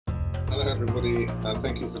Hello everybody,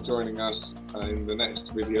 thank you for joining us in the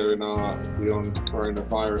next video in our Beyond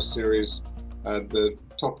Coronavirus series. The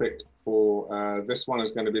topic for this one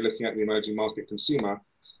is going to be looking at the emerging market consumer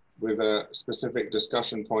with a specific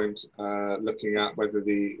discussion point looking at whether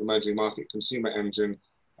the emerging market consumer engine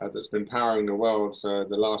that's been powering the world for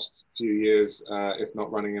the last few years, if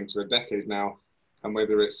not running into a decade now, and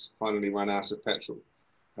whether it's finally run out of petrol.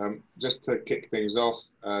 Just to kick things off,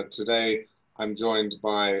 today I'm joined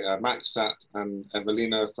by Maxat and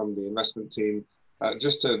Evelina from the investment team,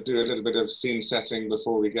 just to do a little bit of scene setting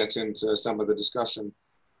before we get into some of the discussion.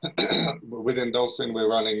 Within Dolfin, we're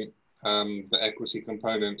running the equity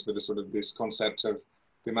component with a sort of this concept of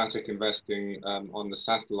thematic investing on the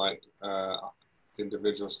satellite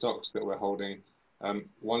individual stocks that we're holding.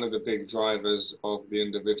 One of the big drivers of the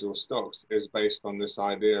individual stocks is based on this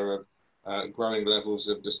idea of growing levels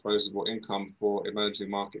of disposable income for emerging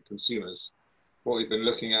market consumers. What we've been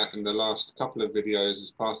looking at in the last couple of videos as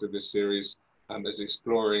part of this series is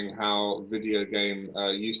exploring how video game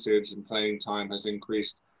usage and playing time has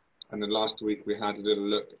increased. And then last week we had a little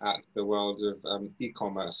look at the world of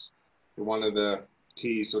e-commerce. One of the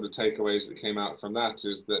key sort of takeaways that came out from that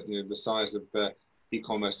is that the size of the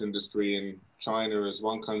e-commerce industry in China as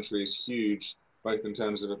one country is huge, both in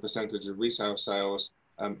terms of a percentage of retail sales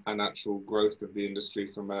and actual growth of the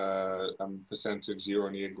industry from a percentage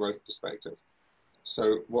year-on-year growth perspective.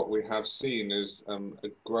 So what we have seen is a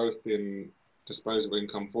growth in disposable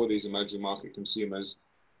income for these emerging market consumers.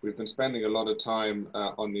 We've been spending a lot of time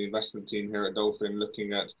on the investment team here at Dolfin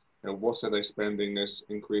looking at what are they spending this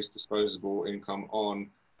increased disposable income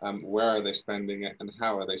on, where are they spending it, and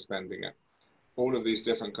how are they spending it. All of these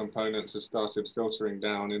different components have started filtering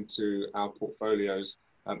down into our portfolios,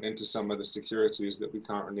 into some of the securities that we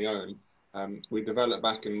currently own. We developed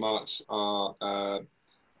back in March our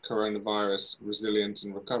coronavirus resilience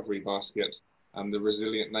and recovery basket, and the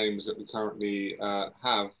resilient names that we currently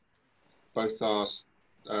have both are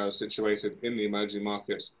situated in the emerging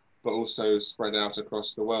markets but also spread out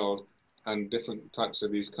across the world, and different types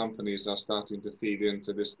of these companies are starting to feed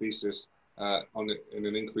into this thesis in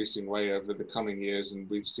an increasing way over the coming years, and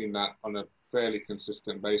we've seen that on a fairly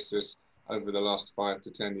consistent basis over the last 5 to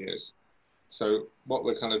 10 years. So what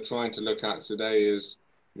we're kind of trying to look at today is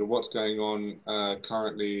what's going on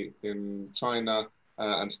currently in China,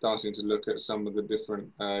 and starting to look at some of the different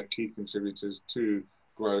key contributors to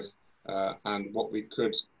growth and what we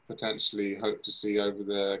could potentially hope to see over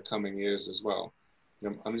the coming years as well.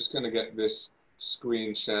 I'm just going to get this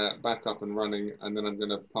screen share back up and running, and then I'm going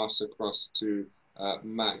to pass across to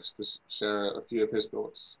Max to share a few of his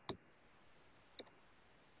thoughts.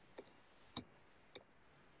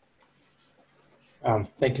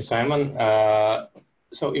 Thank you, Simon.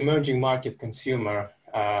 So emerging market consumer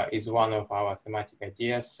is one of our thematic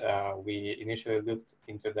ideas. We initially looked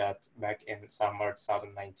into that back in summer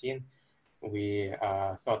 2019. We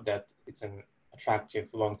thought that it's an attractive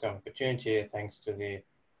long-term opportunity thanks to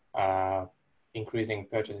the increasing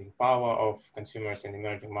purchasing power of consumers in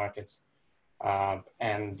emerging markets.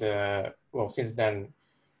 Well, since then,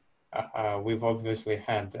 we've obviously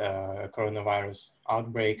had a coronavirus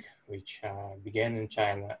outbreak, which began in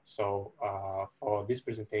China. So for this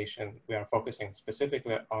presentation, we are focusing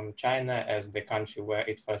specifically on China as the country where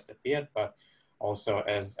it first appeared, but also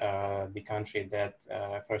as the country that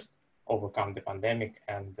first overcome the pandemic,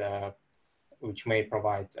 and which may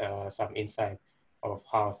provide some insight of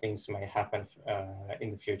how things may happen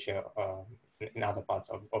in the future in other parts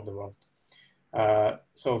of the world.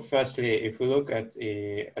 So firstly, if we look at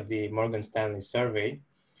the Morgan Stanley survey,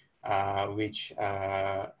 which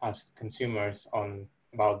asked consumers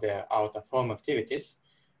about their out-of-home activities,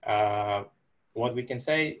 what we can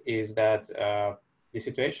say is that the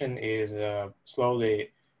situation is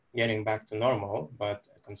slowly getting back to normal, but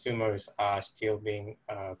consumers are still being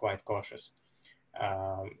quite cautious.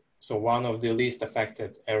 So one of the least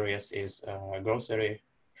affected areas is grocery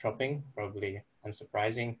shopping, probably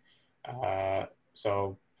unsurprising.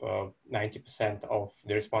 So 90% of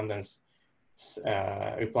the respondents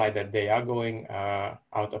replied that they are going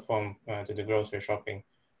out of home to the grocery shopping.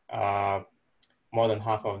 More than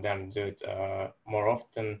half of them do it more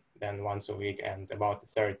often than once a week, and about a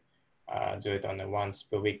third do it on a once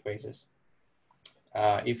per week basis.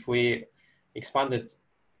 If we expand it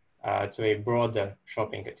to a broader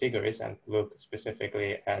shopping categories and look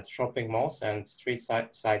specifically at shopping malls and street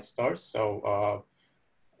side stores, so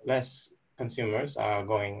less consumers are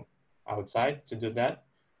going outside to do that,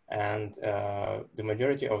 and the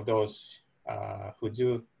majority of those who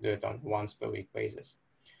do it on once per week basis.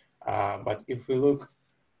 But if we look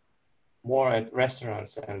more at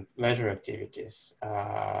restaurants and leisure activities.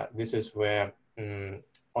 This is where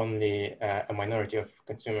only a minority of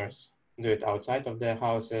consumers do it outside of their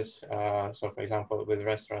houses. So for example, with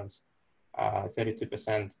restaurants,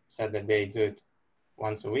 32% said that they do it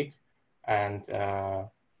once a week, and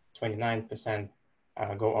 29%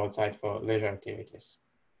 go outside for leisure activities.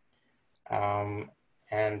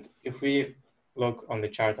 And if we look on the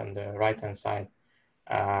chart on the right-hand side,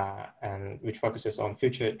 and which focuses on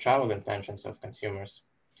future travel intentions of consumers.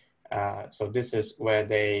 So this is where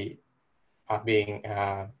they are being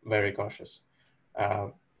very cautious.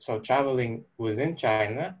 So traveling within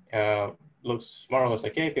China looks more or less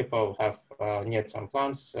okay. People have near-term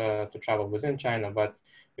plans to travel within China, but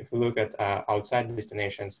if we look at outside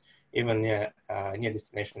destinations, even near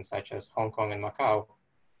destinations such as Hong Kong and Macau,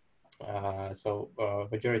 so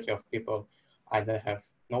majority of people either have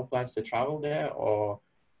no plans to travel there or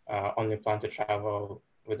only plan to travel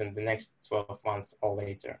within the next 12 months or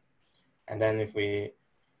later. And then if we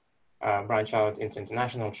branch out into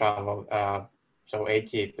international travel, so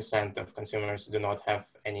 80% of consumers do not have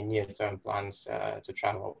any near-term plans to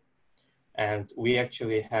travel. And we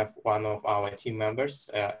actually have one of our team members,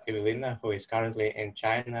 Evelina, who is currently in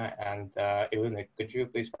China. And Evelina, could you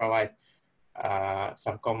please provide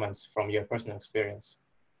some comments from your personal experience?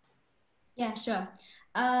 Yeah, sure.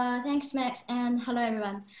 Thanks, Max, and hello,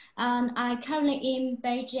 everyone. I currently in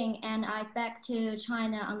Beijing, and I back to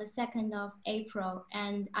China on the 2nd of April.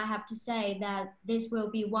 And I have to say that this will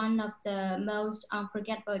be one of the most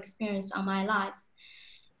unforgettable experience of my life.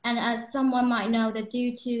 And as someone might know, that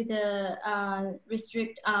due to the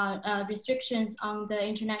restrictions on the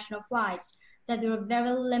international flights, that there are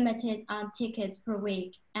very limited tickets per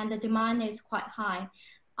week, and the demand is quite high.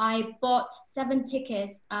 I bought 7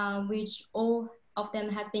 tickets, which all of them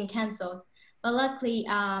has been canceled. But luckily,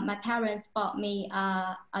 my parents bought me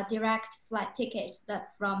a direct flight ticket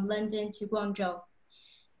that from London to Guangzhou.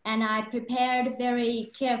 And I prepared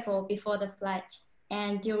very careful before the flight.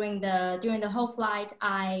 And during the whole flight,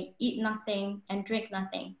 I eat nothing and drink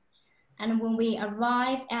nothing. And when we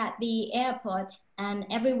arrived at the airport, and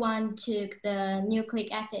everyone took the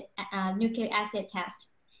nucleic acid test.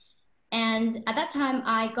 And at that time,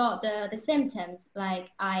 I got the symptoms,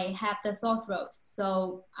 like I have the sore throat.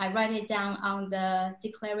 So I write it down on the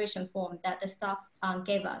declaration form that the staff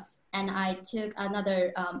gave us. And I took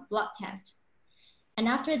another blood test. And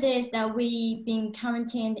after this, that we've been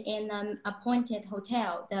quarantined in an appointed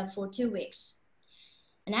hotel for 2 weeks.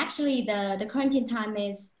 And actually, the quarantine time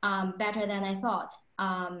is better than I thought.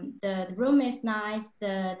 The room is nice,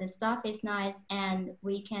 the staff is nice, and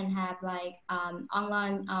we can have like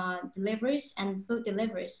online deliveries and food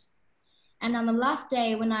deliveries. And on the last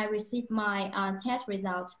day, when I received my test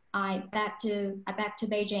results, I back to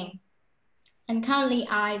Beijing. And currently,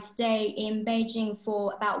 I stay in Beijing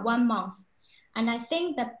for about 1 month. And I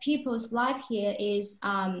think that people's life here is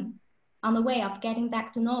on the way of getting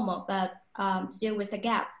back to normal, but still with a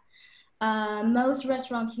gap. Most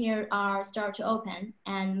restaurants here are start to open,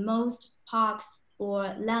 and most parks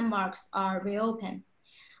or landmarks are reopened.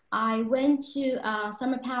 I went to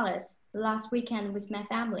Summer Palace last weekend with my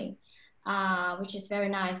family, which is very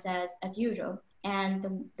nice as usual.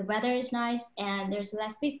 And the weather is nice, and there's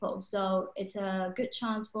less people, so it's a good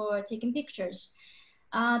chance for taking pictures.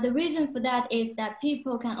 The reason for that is that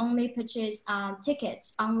people can only purchase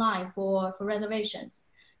tickets online for reservations.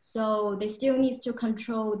 So they still need to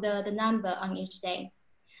control the number on each day.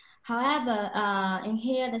 However, in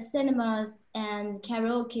here, the cinemas and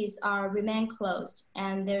karaoke's remain closed,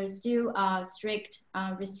 and there's still strict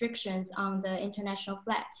restrictions on the international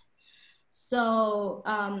flight. So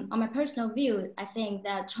on my personal view, I think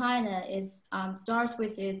that China starts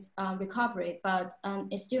with its recovery, but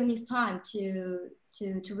it still needs time to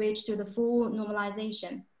reach to the full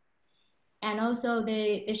normalization. And also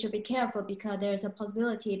they should be careful because there's a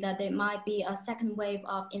possibility that there might be a second wave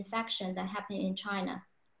of infection that happened in China.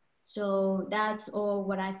 So that's all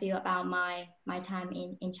what I feel about my time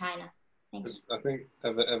in China. Thanks. I think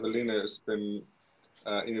Evelina has been,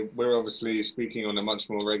 we're obviously speaking on a much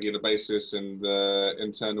more regular basis in the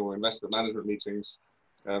internal investment management meetings.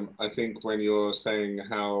 I think when you're saying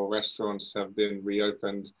how restaurants have been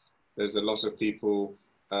reopened, there's a lot of people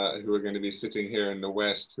who are going to be sitting here in the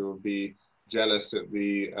West who will be jealous at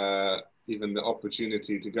even the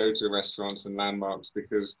opportunity to go to restaurants and landmarks,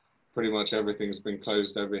 because pretty much everything's been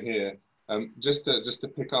closed over here. Just to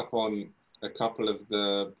pick up on a couple of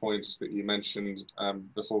the points that you mentioned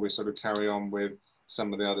before we sort of carry on with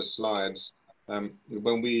some of the other slides.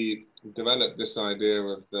 When we developed this idea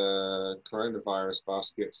of the coronavirus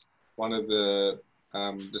baskets, one of the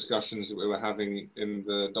discussions that we were having in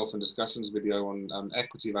the Dolfin discussions video on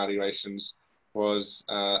equity valuations was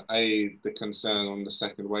the concern on the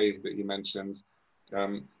second wave that you mentioned,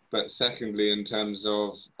 but secondly, in terms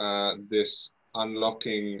of this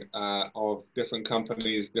unlocking of different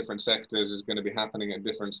companies, different sectors is going to be happening at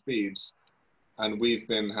different speeds. And we've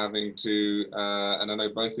been having to, and I know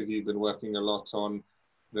both of you have been working a lot on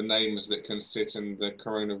the names that can sit in the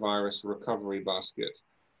coronavirus recovery basket.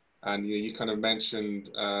 And you kind of mentioned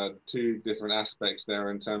two different aspects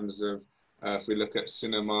there in terms of if we look at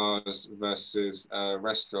cinemas versus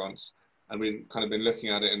restaurants, and we've kind of been looking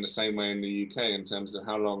at it in the same way in the UK in terms of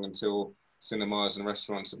how long until cinemas and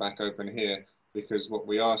restaurants are back open here, because what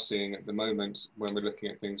we are seeing at the moment when we're looking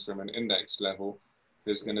at things from an index level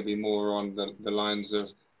is going to be more on the lines of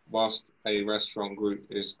whilst a restaurant group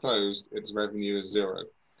is closed, its revenue is zero.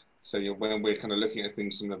 So when we're kind of looking at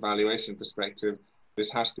things from a valuation perspective, this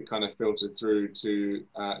has to kind of filter through to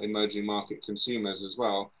emerging market consumers as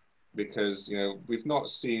well, because we've not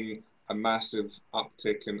seen a massive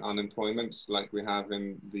uptick in unemployment like we have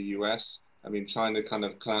in the US. I mean, China kind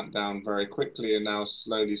of clamped down very quickly and now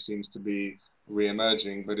slowly seems to be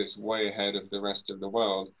re-emerging, but it's way ahead of the rest of the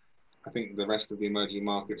world. I think the rest of the emerging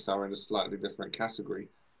markets are in a slightly different category.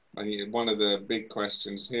 I think one of the big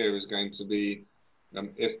questions here is going to be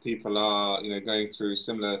if people are, going through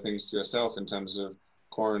similar things to yourself in terms of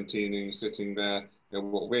quarantining, sitting there.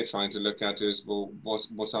 What we're trying to look at is, well,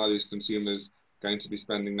 what are these consumers going to be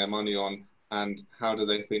spending their money on, and how do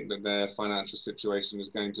they think that their financial situation is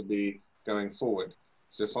going to be going forward?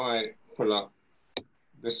 So if I pull up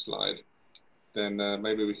this slide, then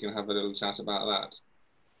maybe we can have a little chat about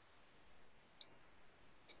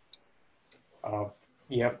that.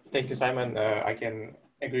 Yeah, thank you, Simon. I can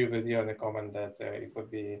agree with you on the comment that it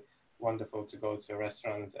would be wonderful to go to a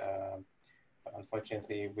restaurant.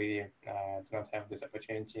 Unfortunately, we do not have this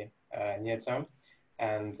opportunity near term.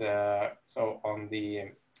 And so on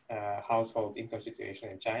the household income situation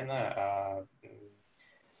in China,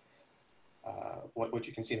 what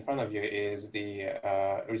you can see in front of you is the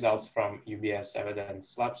results from UBS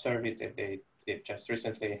Evidence Lab survey that they did just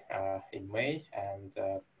recently in May. And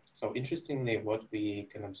so interestingly, what we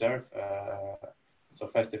can observe, so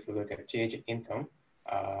first, if we look at change in income,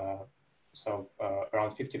 around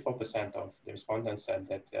 54% of the respondents said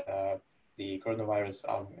that the coronavirus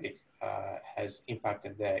outbreak has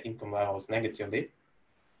impacted their income levels negatively.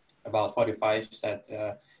 About 45 said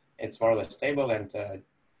it's more or less stable, and a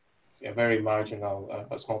very marginal,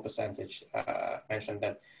 small percentage mentioned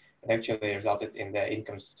that it actually resulted in their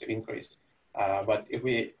incomes to increase. But if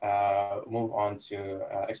we move on to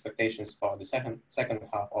expectations for the second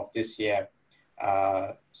half of this year,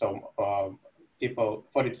 people,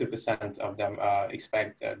 42% of them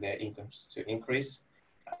expect their incomes to increase.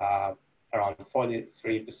 Around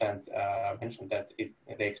 43% mentioned that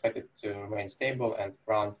they expect it to remain stable, and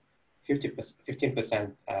around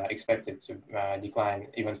 15% expected to decline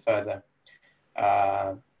even further.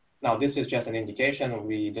 Now, this is just an indication.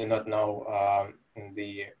 We do not know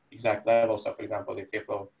the exact level. So, for example, if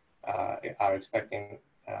people are expecting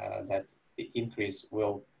that the increase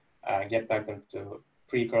will get back them to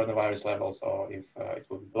pre-coronavirus levels, or if it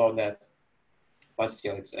will be below that. But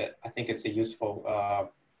still, I think it's a useful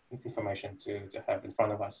information to have in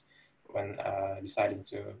front of us when deciding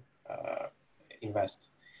to invest.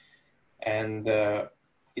 And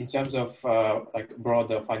in terms of like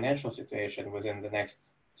broader financial situation within the next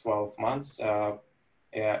 12 months,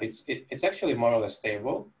 it's actually more or less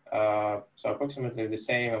stable. So approximately the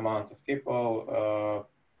same amount of people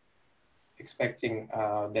expecting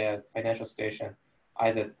their financial situation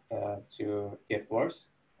either to get worse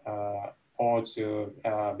or to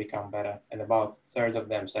become better. And about a third of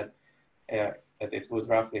them said that it would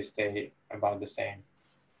roughly stay about the same.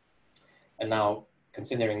 And now,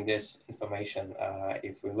 considering this information,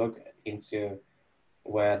 if we look into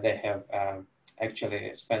where they have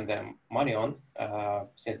actually spent their money on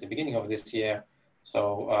since the beginning of this year,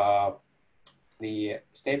 so the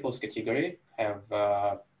staples category have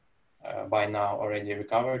by now already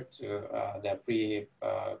recovered to their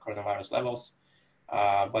pre-coronavirus levels,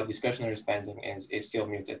 but discretionary spending is still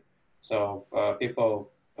muted. So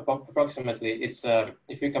people, approximately, it's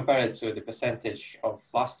if you compare it to the percentage of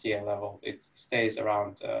last year level, it stays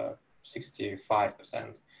around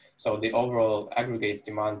 65%. So the overall aggregate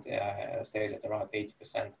demand stays at around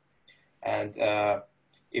 80%. And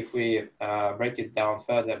if we break it down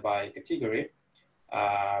further by category,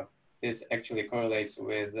 this actually correlates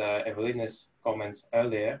with Evelina's comments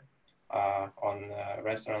earlier on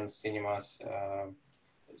restaurants, cinemas.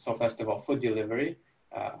 So first of all, food delivery,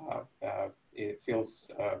 it feels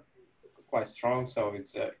quite strong. So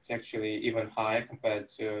it's actually even higher compared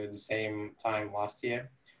to the same time last year.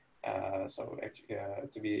 So actually,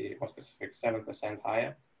 to be more specific, 7%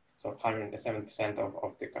 higher. So 107%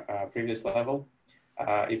 of the previous level.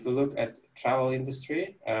 If we look at travel industry,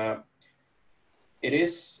 it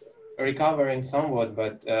is recovering somewhat,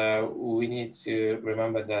 but we need to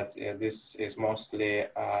remember that this is mostly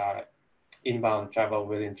inbound travel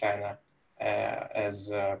within China,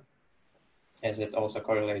 as it also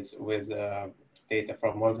correlates with data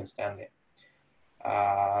from Morgan Stanley.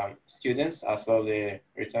 Students are slowly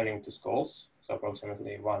returning to schools, so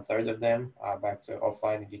approximately 1/3 of them are back to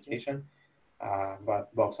offline education, but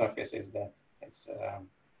box office is that it's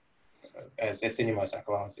as cinemas are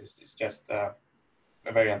closed. It's just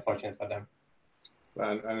very unfortunate for them.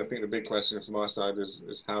 And I think the big question from our side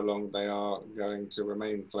is how long they are going to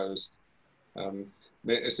remain closed.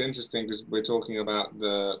 It's interesting because we're talking about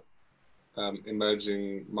the emerging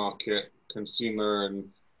market consumer and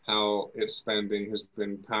how its spending has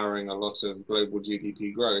been powering a lot of global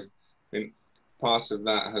GDP growth. I mean, part of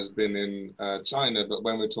that has been in China, but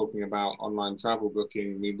when we're talking about online travel booking,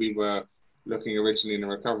 I mean, we were looking originally in a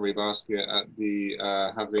recovery basket at the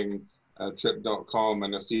having trip.com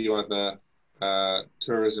and a few other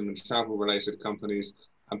tourism and travel related companies.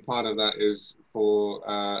 And part of that is for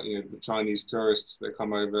the Chinese tourists that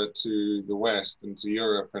come over to the West and to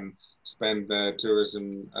Europe and spend their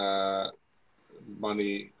tourism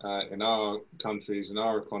money in our countries and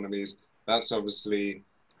our economies. That's obviously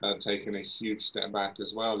taken a huge step back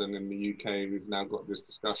as well. And in the UK, we've now got this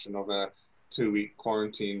discussion of a 2-week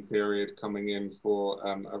quarantine period coming in for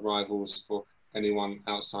arrivals for anyone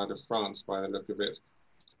outside of France, by the look of it.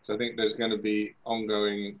 So I think there's going to be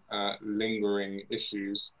ongoing lingering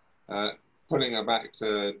issues. Putting it back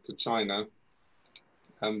to China,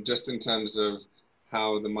 just in terms of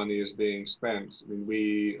how the money is being spent. I mean,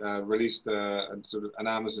 we released a sort of an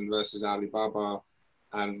Amazon versus Alibaba,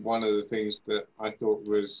 and one of the things that I thought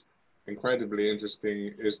was incredibly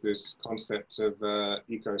interesting is this concept of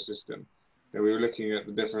ecosystem. And we were looking at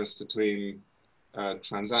the difference between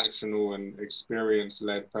transactional and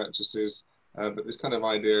experience-led purchases, but this kind of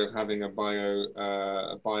idea of having a buyer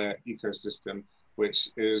ecosystem, which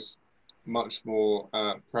is much more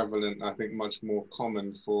prevalent, I think much more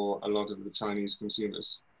common for a lot of the Chinese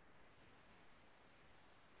consumers.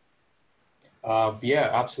 Yeah,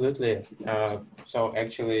 absolutely. So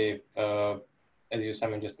actually, as you,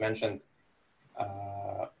 Simon, just mentioned,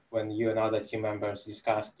 when you and other team members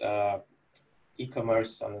discussed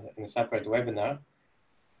e-commerce in a separate webinar,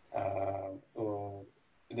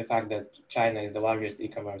 the fact that China is the largest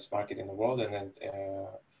e-commerce market in the world and it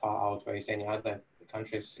far outweighs any other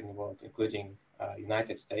countries in the world, including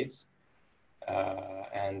United States.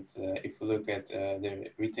 And if we look at the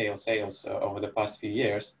retail sales over the past few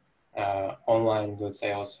years, online good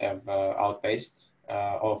sales have outpaced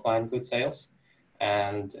offline good sales.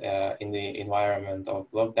 And in the environment of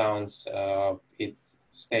lockdowns,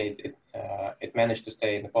 it managed to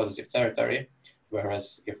stay in the positive territory.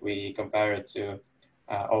 Whereas if we compare it to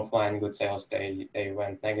offline good sales, they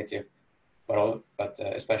went negative. But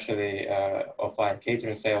especially offline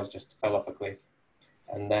catering sales just fell off a cliff.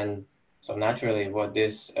 And then, so naturally what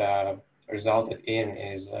this resulted in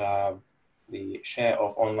is the share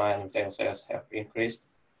of online retail sales have increased.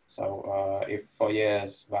 So if 4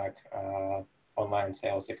 years back, online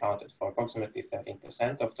sales accounted for approximately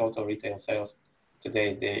 13% of total retail sales,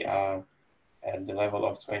 today they are at the level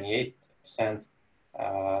of 28%.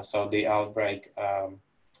 So the outbreak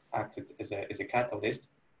acted as a catalyst.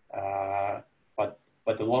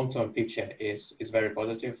 But the long-term picture is very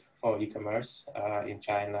positive for e-commerce in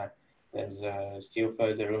China. There's still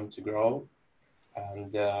further room to grow,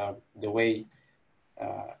 and the way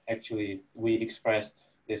actually we expressed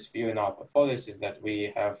this view in our portfolios is that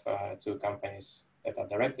we have 2 companies that are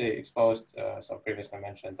directly exposed. So previously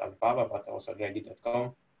mentioned Alibaba, but also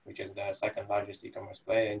JD.com, which is the 2nd largest e-commerce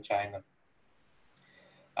player in China.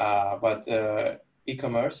 But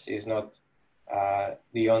e-commerce is not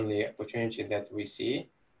the only opportunity that we see.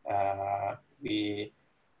 We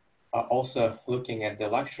are also looking at the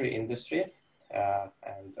luxury industry,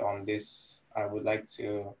 and on this, I would like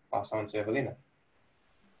to pass on to Evelina.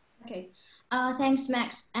 Okay, thanks,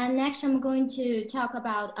 Max. And next, I'm going to talk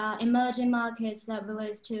about emerging markets that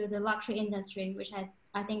relates to the luxury industry, which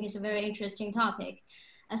I think is a very interesting topic.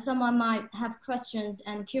 As someone might have questions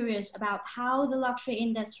and curious about how the luxury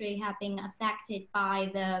industry have been affected by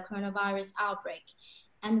the coronavirus outbreak,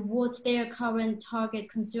 and what's their current target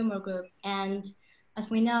consumer group, and as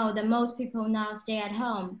we know that most people now stay at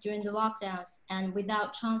home during the lockdowns and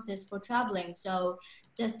without chances for traveling. So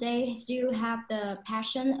does they still have the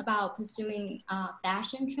passion about pursuing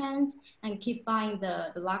fashion trends and keep buying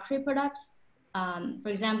the luxury products? For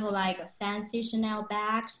example, like a fancy Chanel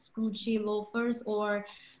bags, Gucci loafers, or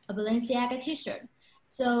a Balenciaga t-shirt.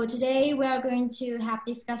 So today we are going to have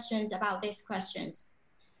discussions about these questions.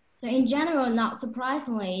 So in general, not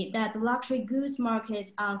surprisingly, that the luxury goods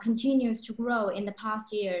market continues to grow in the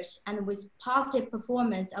past years and with positive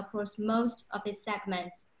performance across most of its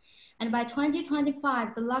segments. And by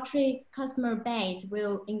 2025, the luxury customer base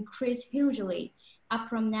will increase hugely up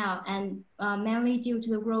from now, and mainly due to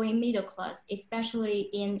the growing middle class,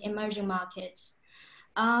 especially in emerging markets.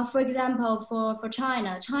 For example, for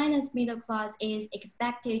China, China's middle class is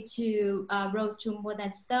expected to rise to more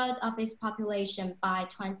than a third of its population by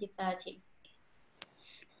 2030.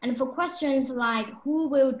 And for questions like who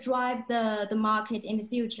will drive the market in the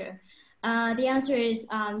future, the answer is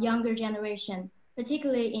younger generation,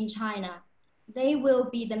 particularly in China. They will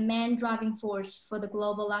be the main driving force for the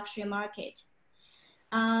global luxury market.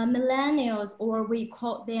 Millennials, or we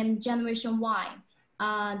call them Generation Y,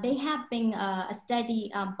 they have been a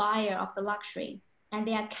steady buyer of the luxury, and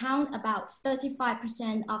they account about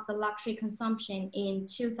 35% of the luxury consumption in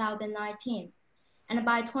 2019. And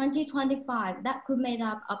by 2025, that could make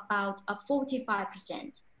up about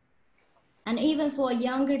 45%. And even for a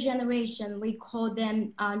younger generation, we call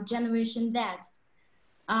them Generation Z.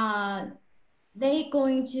 They're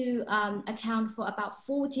going to account for about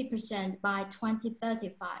 40% by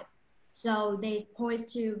 2035. So they're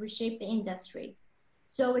poised to reshape the industry.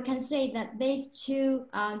 So we can say that these two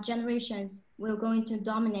generations will going to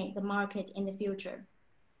dominate the market in the future.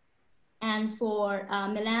 And for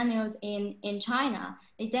millennials in China,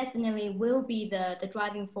 they definitely will be the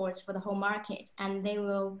driving force for the whole market, and they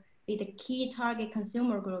will be the key target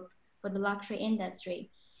consumer group for the luxury industry.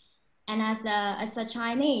 And as a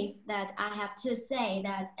Chinese, that I have to say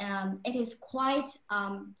that it is quite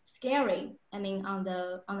scary. I mean, on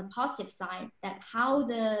the positive side, that how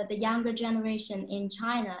the younger generation in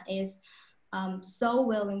China is so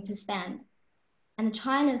willing to spend. And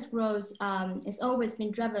China's growth has always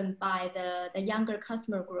been driven by the younger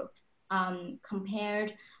customer group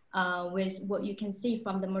compared with what you can see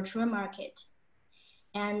from the mature market.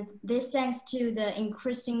 And this thanks to the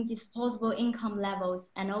increasing disposable income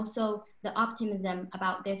levels and also the optimism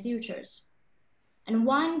about their futures. And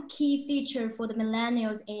one key feature for the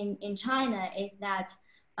millennials in China is that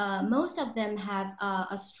most of them have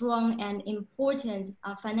a strong and important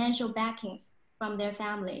financial backings from their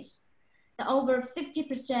families. The over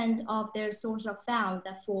 50% of their source of fund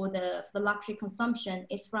for the luxury consumption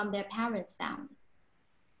is from their parents' fund.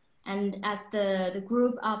 And as the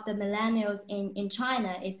group of the millennials in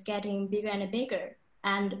China is getting bigger and bigger,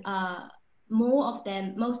 and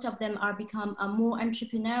most of them are become more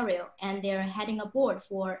entrepreneurial, and they're heading aboard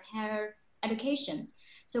for higher education.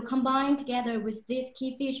 So combined together with these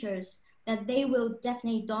key features, that they will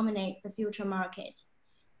definitely dominate the future market.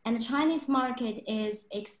 And the Chinese market is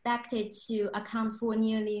expected to account for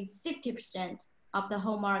nearly 50% of the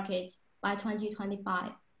whole market by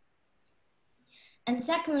 2025. And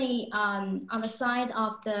secondly, on the side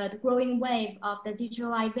of the growing wave of the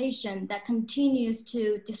digitalization that continues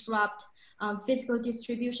to disrupt physical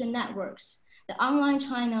distribution networks, the online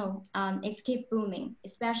channel is keep booming,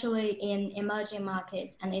 especially in emerging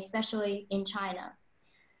markets and especially in China.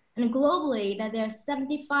 And globally, that there are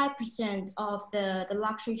 75% of the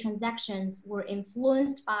luxury transactions were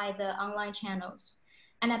influenced by the online channels.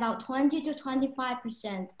 And about 20 to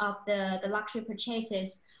 25% of the luxury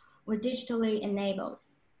purchases were digitally enabled.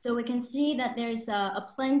 So we can see that there's a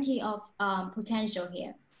plenty of potential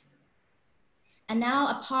here. And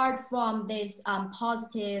now, apart from this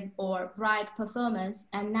positive or bright performance,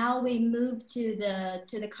 and now we move to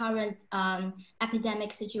the current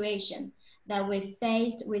epidemic situation that we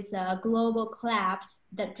faced with a global collapse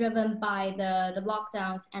that driven by the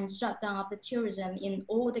lockdowns and shutdown of the tourism in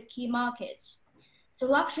all the key markets. So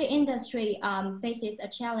luxury industry faces a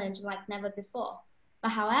challenge like never before. But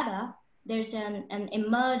however, there's an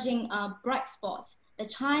emerging bright spot. The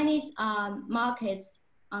Chinese markets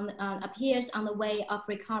appears on the way of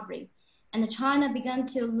recovery. And China began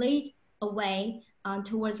to lead a way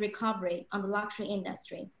towards recovery on the luxury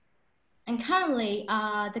industry. And currently,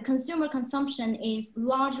 the consumer consumption is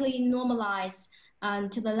largely normalized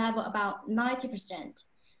to the level about 90%.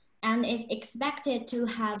 And is expected to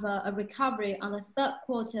have a recovery on the third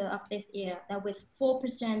quarter of this year, that was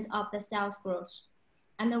 4% of the sales growth.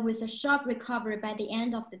 And then with a sharp recovery by the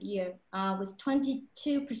end of the year, with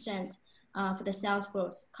 22% for the sales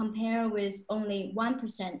growth, compared with only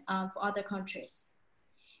 1% for other countries.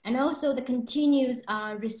 And also the continuous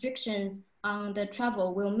restrictions on the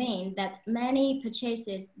travel will mean that many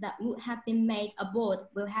purchases that would have been made abroad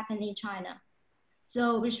will happen in China.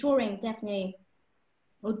 So reshoring definitely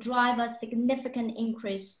will drive a significant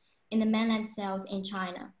increase in the mainland sales in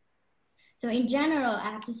China. So in general, I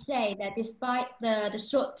have to say that despite the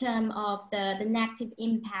short term of the negative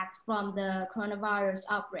impact from the coronavirus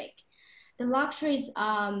outbreak, the luxury's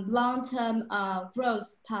long-term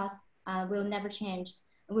growth path will never change,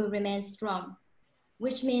 will remain strong,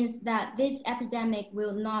 which means that this epidemic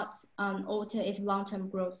will not alter its long-term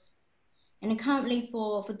growth. And currently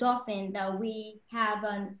for Dolfin, that we have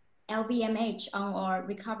an LVMH on our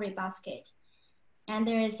recovery basket. And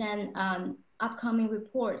there is an upcoming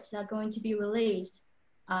reports that are going to be released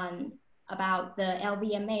about the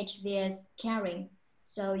LVMH vs Kering.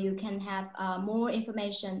 So you can have more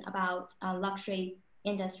information about luxury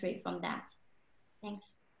industry from that.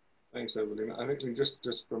 Thanks. Thanks, Evelina. I think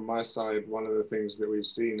just from my side, one of the things that we've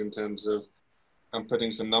seen in terms of, I'm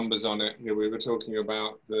putting some numbers on it, we were talking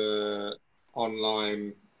about the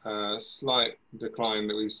online slight decline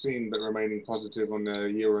that we've seen, but remaining positive on a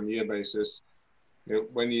year-on-year basis.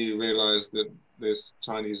 When you realize that this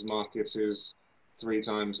Chinese market is 3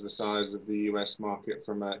 times the size of the US market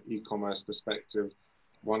from an e-commerce perspective,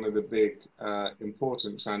 one of the big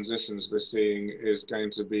important transitions we're seeing is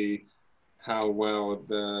going to be how well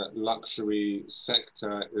the luxury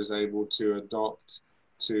sector is able to adopt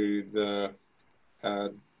to the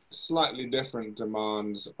slightly different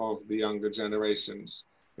demands of the younger generations.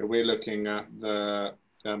 We're looking at the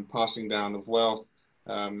passing down of wealth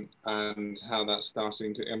and how that's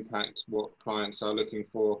starting to impact what clients are looking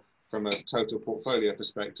for from a total portfolio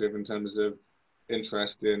perspective in terms of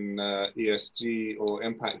interest in ESG or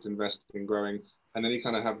impact investing growing. And then you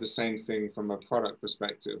kind of have the same thing from a product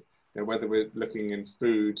perspective. Whether we're looking in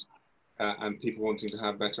food and people wanting to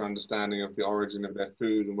have better understanding of the origin of their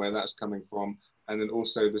food and where that's coming from, and then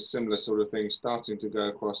also the similar sort of thing starting to go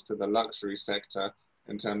across to the luxury sector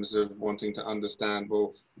in terms of wanting to understand,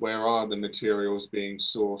 well, where are the materials being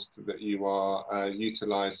sourced that you are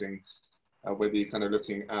utilizing, whether you're kind of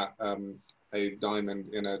looking at a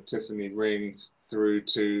diamond in a Tiffany ring through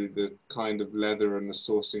to the kind of leather and the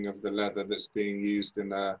sourcing of the leather that's being used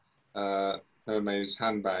in a Hermes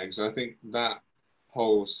handbags. I think that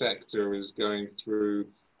whole sector is going through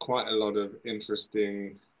quite a lot of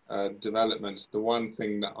interesting developments. The one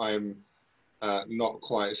thing that I'm not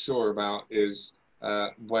quite sure about is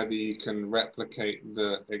whether you can replicate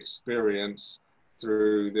the experience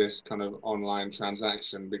through this kind of online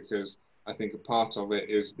transaction, because I think a part of it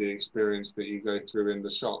is the experience that you go through in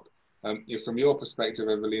the shop. From your perspective,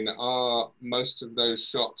 Evelina, are most of those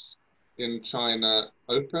shops in China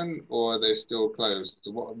open, or are they still closed?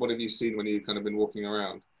 What have you seen when you've kind of been walking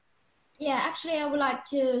around? Yeah, actually, I would like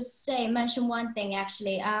to mention one thing.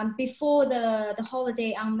 Actually, before the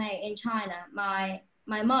holiday on May in China, my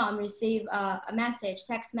mom received a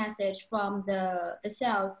text message from the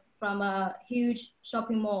sales from a huge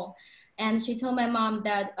shopping mall, and she told my mom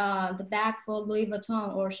that the bag for Louis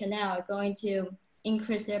Vuitton or Chanel are going to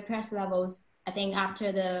increase their price levels, I think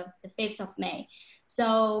after the 5th of May.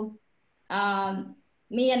 So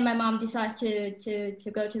me and my mom decides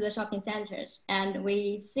to go to the shopping centers, and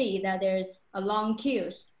we see that there's a long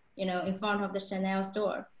queues, in front of the Chanel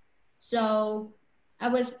store. So I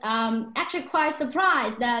was actually quite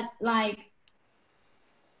surprised that, like,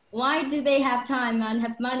 why do they have time and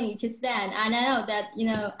have money to spend? And I know that,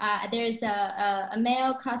 there's a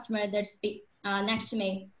male customer that's next to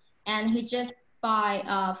me, and he just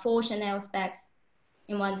buy 4 Chanel bags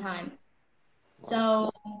in one time.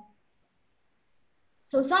 Wow.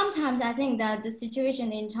 So sometimes I think that the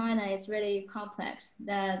situation in China is really complex,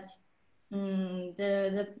 that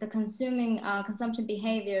the consumption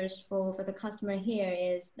behaviors for the customer here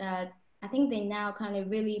is that I think they now kind of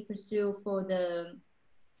really pursue for the,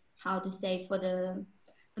 for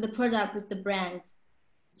the product with the brands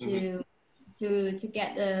to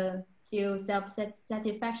get the feel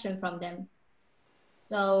self-satisfaction from them.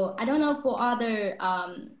 So I don't know for other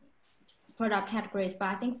product categories, but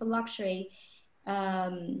I think for luxury,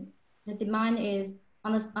 the demand is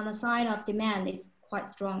on the side of demand is quite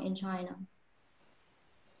strong in China.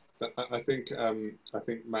 I think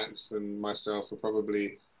Max and myself are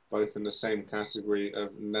probably both in the same category of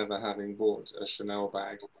never having bought a Chanel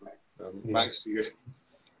bag. Yeah. Max, you.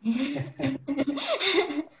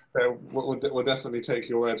 So we'll definitely take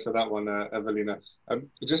your word for that one, Evelina.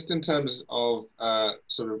 Just in terms of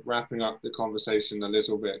sort of wrapping up the conversation a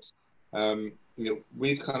little bit,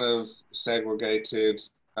 we've kind of segregated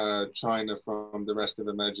China from the rest of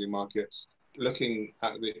emerging markets, looking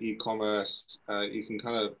at the e-commerce, you can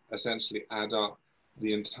kind of essentially add up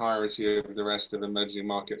the entirety of the rest of emerging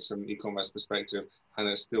markets from an e-commerce perspective, and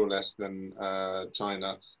it's still less than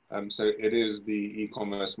China. So it is the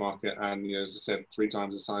e-commerce market, and as I said, 3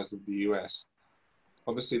 times the size of the US.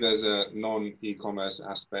 Obviously, there's a non-e-commerce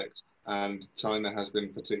aspect, and China has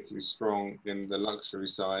been particularly strong in the luxury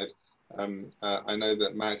side. I know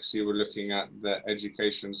that, Max, you were looking at the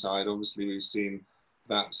education side. Obviously, we've seen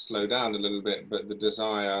that slow down a little bit, but the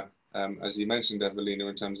desire, as you mentioned, Evelina,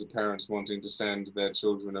 in terms of parents wanting to send their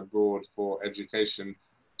children abroad for education,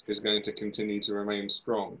 is going to continue to remain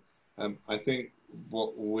strong. I think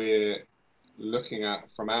what we're looking at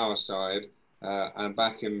from our side, and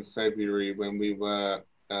back in February when we were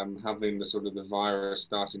having the sort of the virus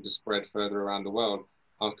starting to spread further around the world,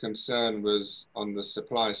 our concern was on the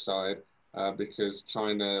supply side, because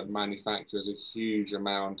China manufactures a huge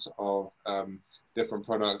amount of different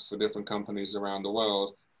products for different companies around the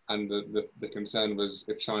world. And the concern was,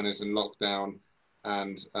 if China's in lockdown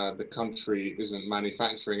and the country isn't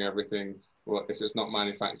manufacturing everything, well, if it's not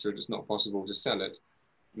manufactured, it's not possible to sell it.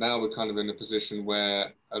 Now we're kind of in a position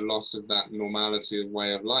where a lot of that normality of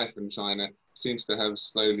way of life in China seems to have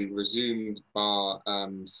slowly resumed, bar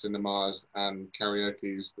cinemas and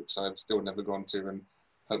karaoke's, which I've still never gone to and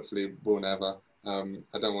hopefully will never.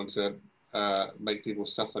 I don't want to make people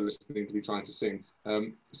suffer listening to me trying to sing.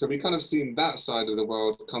 So we kind of seen that side of the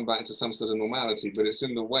world come back to some sort of normality, but it's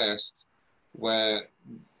in the West where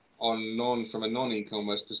from a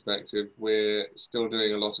non-e-commerce perspective, we're still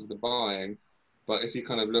doing a lot of the buying. But if you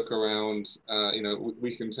kind of look around,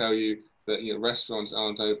 we can tell you that restaurants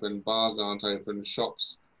aren't open, bars aren't open,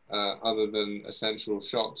 shops other than essential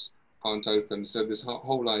shops aren't open. So this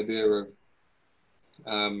whole idea of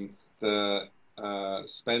the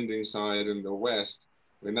spending side in the West,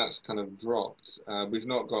 I mean, that's kind of dropped. We've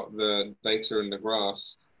not got the data and the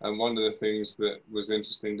graphs. And one of the things that was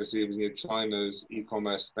interesting to see was China's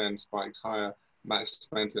e-commerce spend spiked higher. Max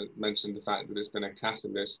mentioned the fact that it's been a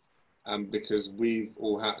catalyst, because we've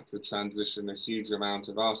all had to transition a huge amount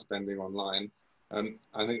of our spending online.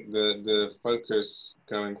 I think the focus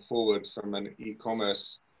going forward from an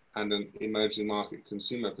e-commerce and an emerging market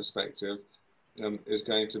consumer perspective is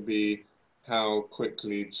going to be how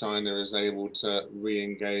quickly China is able to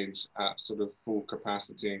re-engage at sort of full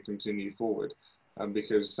capacity and continue forward.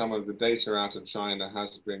 Because some of the data out of China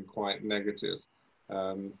has been quite negative.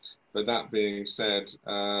 But that being said,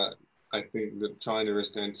 I think that China is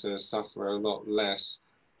going to suffer a lot less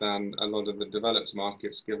than a lot of the developed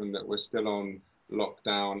markets, given that we're still on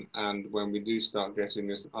lockdown. And when we do start getting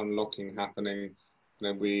this unlocking happening,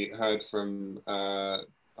 we heard from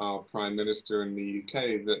our Prime Minister in the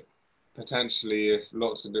UK that potentially, if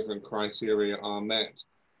lots of different criteria are met,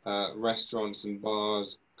 restaurants and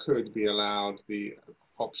bars could be allowed the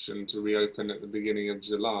option to reopen at the beginning of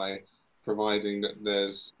July, providing that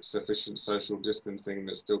there's sufficient social distancing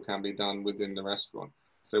that still can be done within the restaurant.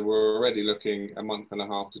 So we're already looking a month and a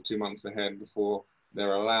half to 2 months ahead before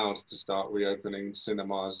they're allowed to start reopening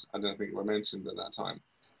cinemas. I don't think were mentioned at that time.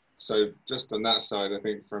 So just on that side, I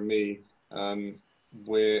think for me,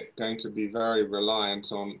 we're going to be very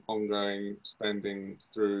reliant on ongoing spending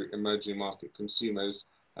through emerging market consumers.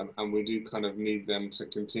 And we do kind of need them to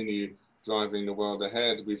continue driving the world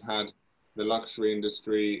ahead. We've had the luxury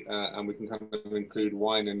industry, and we can kind of include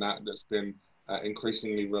wine in that, that's been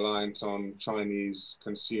increasingly reliant on Chinese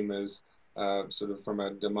consumers, sort of from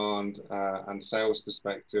a demand and sales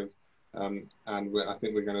perspective. And I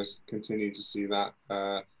think we're going to continue to see that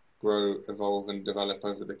grow, evolve, and develop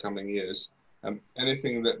over the coming years.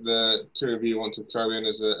 Anything that the two of you want to throw in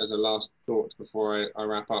as a last thought before I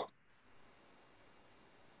wrap up?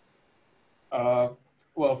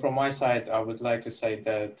 Well, from my side, I would like to say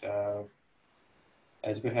that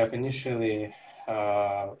as we have initially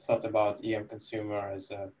thought about EM consumer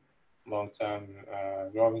as a long-term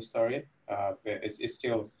growing story, it's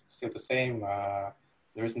still the same.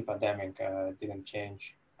 The recent pandemic didn't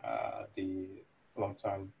change the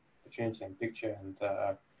long-term opportunity and picture, and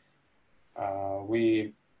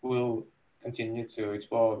we will continue to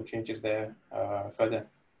explore opportunities there further.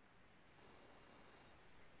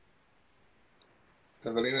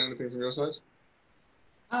 Evelina, anything from your side?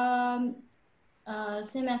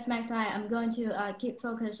 Same as Max, I'm going to keep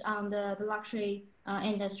focus on the luxury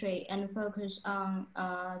industry and focus on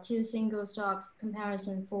 2 single stocks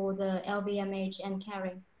comparison for the LVMH and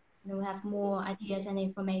Kering. And we'll have more ideas and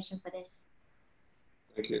information for this.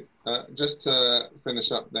 Thank you. Just to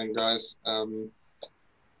finish up then, guys,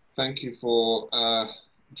 thank you for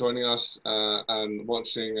joining us and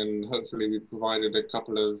watching, and hopefully we provided a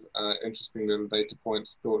couple of interesting little data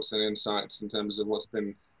points, thoughts and insights in terms of what's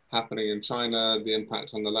been happening in China, the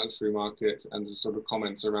impact on the luxury market, and some sort of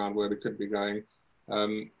comments around where we could be going.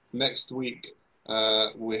 Next week,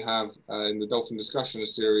 we have in the Dolfin discussion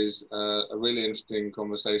series a really interesting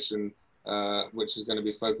conversation which is going to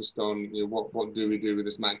be focused on what do we do with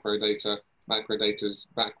this macro data. Macro data is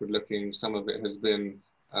backward looking. Some of it has been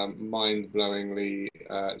mind-blowingly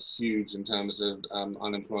huge in terms of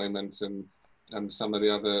unemployment and some of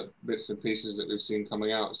the other bits and pieces that we've seen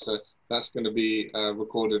coming out. So that's going to be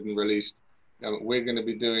recorded and released. We're going to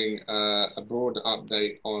be doing a broad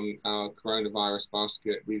update on our coronavirus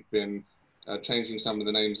basket. We've been changing some of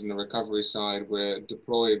the names in the recovery side. We're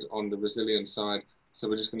deployed on the resilience side. So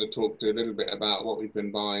we're just going to talk through a little bit about what we've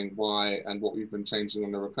been buying, why, and what we've been changing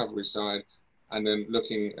on the recovery side. And then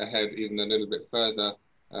looking ahead even a little bit further,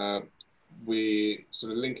 we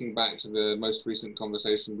sort of linking back to the most recent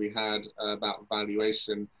conversation we had about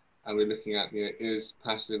valuation, and we're looking at, is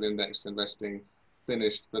passive index investing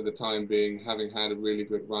finished for the time being, having had a really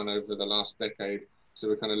good run over the last decade. So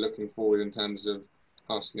we're kind of looking forward in terms of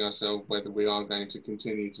asking ourselves whether we are going to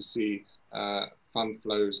continue to see fund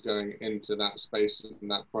flows going into that space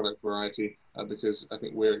and that product variety, because I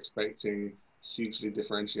think we're expecting hugely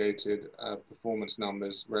differentiated performance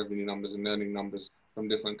numbers, revenue numbers and earning numbers from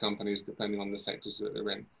different companies depending on the sectors that they're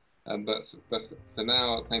in. But for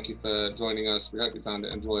now, thank you for joining us. We hope you found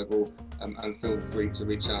it enjoyable, and feel free to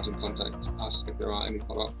reach out and contact us if there are any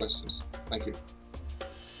follow-up questions. Thank you.